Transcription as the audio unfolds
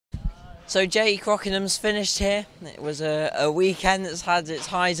So Jake, Rockingham's finished here. It was a weekend that's had its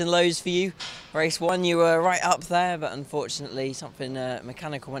highs and lows for you. Race 1 you were right up there, but unfortunately something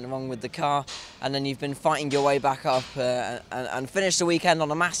mechanical went wrong with the car, and then you've been fighting your way back up and finished the weekend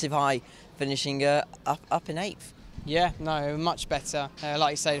on a massive high, finishing up in 8th. Yeah, no, much better.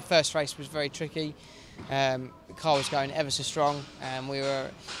 Like you say, the first race was very tricky. The car was going ever so strong, and we were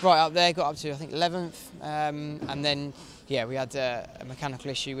right up there, got up to I think 11th, and then yeah, we had a mechanical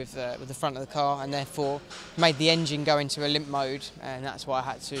issue with the front of the car, and therefore made the engine go into a limp mode, and that's why I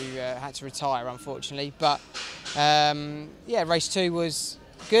had to retire, unfortunately. But yeah, race 2 was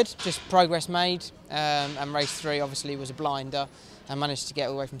good, just progress made, and race 3 obviously was a blinder, and managed to get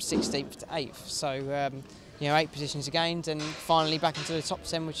all the way from 16th to 8th. So you know, 8 positions gained, and finally back into the top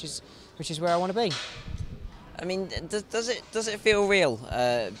 10, which is where I want to be. I mean, does it feel real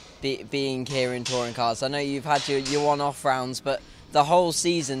being here in touring cars? I know you've had your one-off rounds, but the whole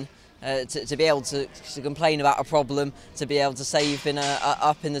season to be able to complain about a problem, to be able to say you've been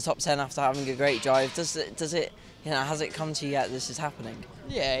up in the top 10 after having a great drive, does it you know, has it come to you yet this is happening?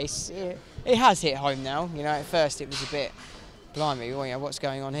 Yeah, it has hit home now. You know, at first it was a bit, blimey, you know, what's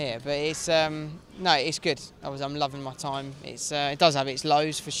going on here? But it's no, it's good. I'm loving my time. It does have its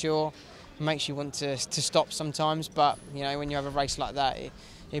lows for sure. It makes you want to stop sometimes, but you know, when you have a race like that,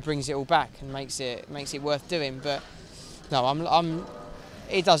 it brings it all back and makes it worth doing. But no,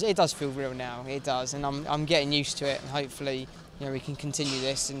 it does feel real now. It does, and I'm getting used to it, and hopefully, you know, we can continue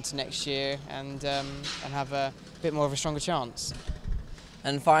this into next year and have a bit more of a stronger chance.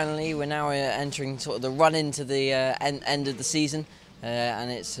 And finally, we're now entering sort of the run into the end of the season,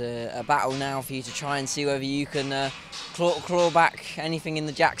 and it's a battle now for you to try and see whether you can claw back anything in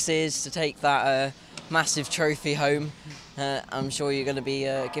the Jackses to take that massive trophy home. I'm sure you're going to be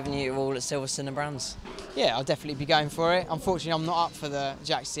giving it all at Silverstone and Brands. Yeah, I'll definitely be going for it. Unfortunately, I'm not up for the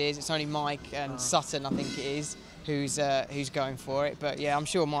Jackses. It's only Mike and Sutton, I think it is, who's going for it. But yeah, I'm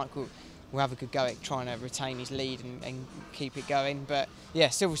sure Mike will have a good go at trying to retain his lead and keep it going. But yeah,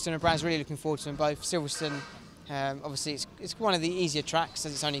 Silverstone and Brands, really looking forward to them both. Silverstone, obviously it's one of the easier tracks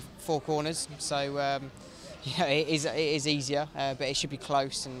as it's only 4 corners, so yeah, it is easier, but it should be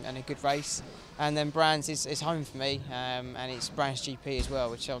close and a good race. And then Brands is home for me, and it's Brands GP as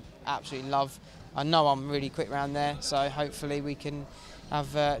well, which I absolutely love. I know I'm really quick round there, so hopefully we can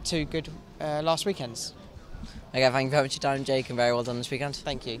have 2 good last weekends. Okay, thank you very much for your time, Jake, and very well done this weekend.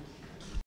 Thank you.